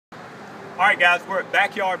Alright guys, we're at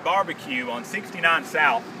Backyard Barbecue on 69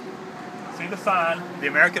 South. See the sign, the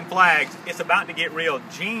American flags. It's about to get real.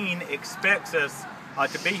 Gene expects us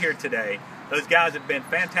to be here today. Those guys have been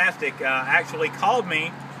fantastic. Actually called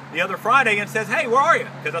me the other Friday and says, hey, where are you?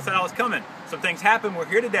 Because I said I was coming. Some things happened. We're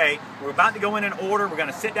here today. We're about to go in and order. We're going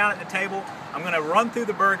to sit down at the table. I'm going to run through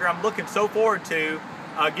the burger. I'm looking so forward to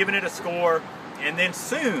giving it a score. And then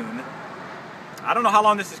soon, I don't know how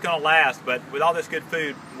long this is going to last, but with all this good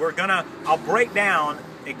food, I'll break down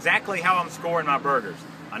exactly how I'm scoring my burgers.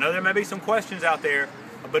 I know there may be some questions out there,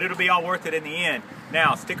 but it'll be all worth it in the end.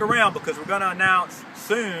 Now, stick around because we're going to announce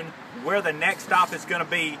soon where the next stop is going to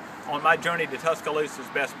be on my journey to Tuscaloosa's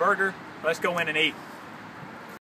best burger. Let's go in and eat.